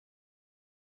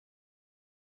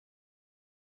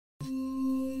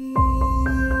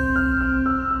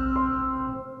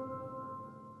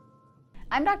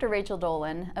I'm Dr. Rachel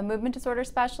Dolhun, a movement disorder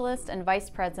specialist and Vice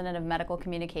President of Medical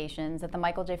Communications at the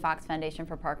Michael J. Fox Foundation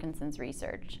for Parkinson's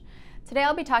Research. Today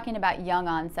I'll be talking about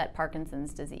young-onset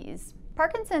Parkinson's disease.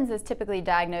 Parkinson's is typically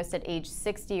diagnosed at age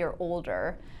 60 or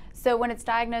older, so when it's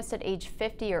diagnosed at age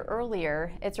 50 or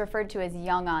earlier, it's referred to as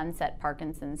young-onset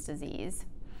Parkinson's disease.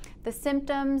 The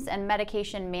symptoms and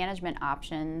medication management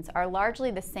options are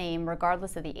largely the same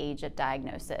regardless of the age at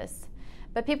diagnosis.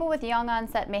 But people with young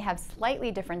onset may have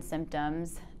slightly different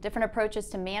symptoms, different approaches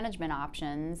to management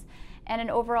options, and an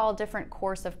overall different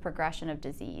course of progression of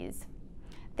disease.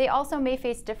 They also may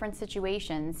face different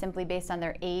situations simply based on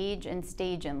their age and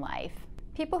stage in life.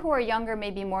 People who are younger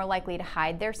may be more likely to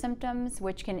hide their symptoms,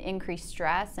 which can increase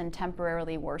stress and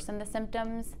temporarily worsen the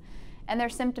symptoms. And their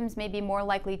symptoms may be more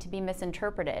likely to be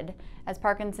misinterpreted, as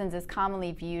Parkinson's is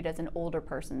commonly viewed as an older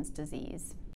person's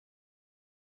disease.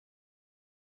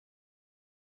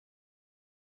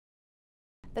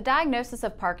 The diagnosis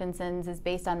of Parkinson's is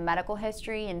based on medical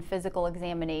history and physical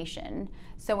examination.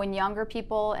 So when younger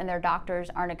people and their doctors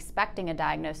aren't expecting a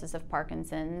diagnosis of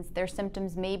Parkinson's, their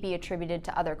symptoms may be attributed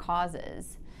to other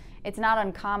causes. It's not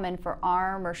uncommon for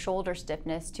arm or shoulder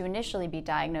stiffness to initially be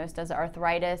diagnosed as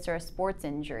arthritis or a sports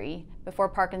injury before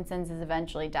Parkinson's is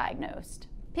eventually diagnosed.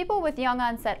 People with young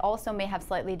onset also may have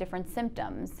slightly different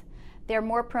symptoms. They're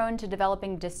more prone to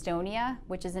developing dystonia,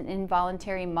 which is an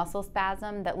involuntary muscle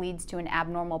spasm that leads to an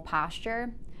abnormal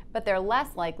posture, but they're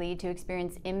less likely to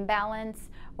experience imbalance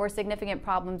or significant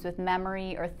problems with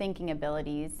memory or thinking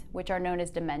abilities, which are known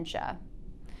as dementia.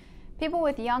 People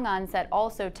with young onset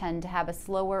also tend to have a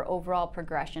slower overall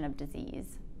progression of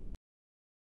disease.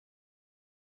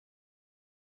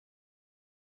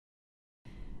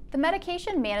 The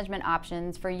medication management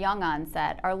options for young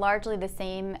onset are largely the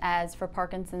same as for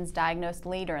Parkinson's diagnosed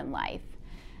later in life.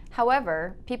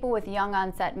 However, people with young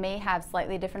onset may have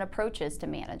slightly different approaches to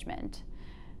management.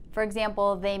 For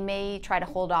example, they may try to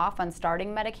hold off on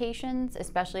starting medications,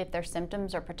 especially if their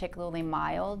symptoms are particularly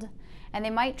mild, and they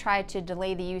might try to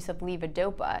delay the use of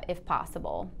levodopa if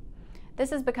possible.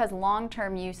 This is because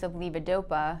long-term use of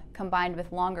levodopa, combined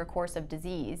with longer course of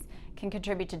disease, can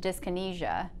contribute to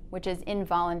dyskinesia, which is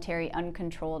involuntary,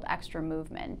 uncontrolled extra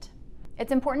movement.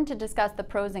 It's important to discuss the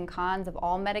pros and cons of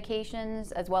all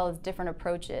medications, as well as different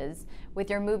approaches, with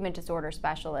your movement disorder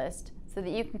specialist, so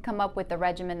that you can come up with the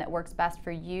regimen that works best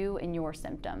for you and your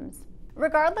symptoms.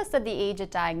 Regardless of the age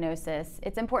at diagnosis,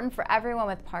 it's important for everyone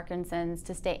with Parkinson's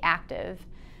to stay active.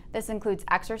 This includes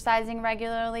exercising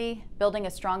regularly, building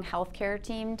a strong healthcare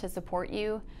team to support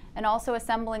you, and also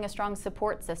assembling a strong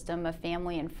support system of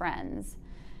family and friends.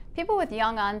 People with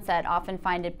young onset often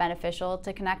find it beneficial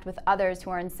to connect with others who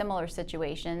are in similar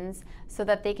situations so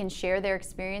that they can share their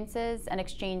experiences and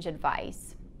exchange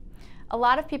advice. A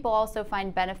lot of people also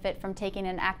find benefit from taking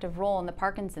an active role in the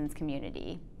Parkinson's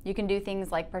community. You can do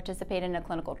things like participate in a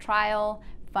clinical trial,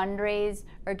 fundraise,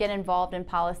 or get involved in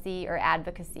policy or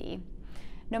advocacy.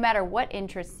 No matter what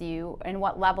interests you and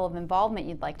what level of involvement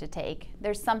you'd like to take,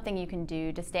 there's something you can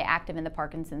do to stay active in the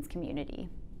Parkinson's community.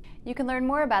 You can learn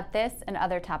more about this and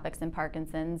other topics in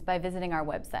Parkinson's by visiting our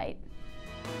website.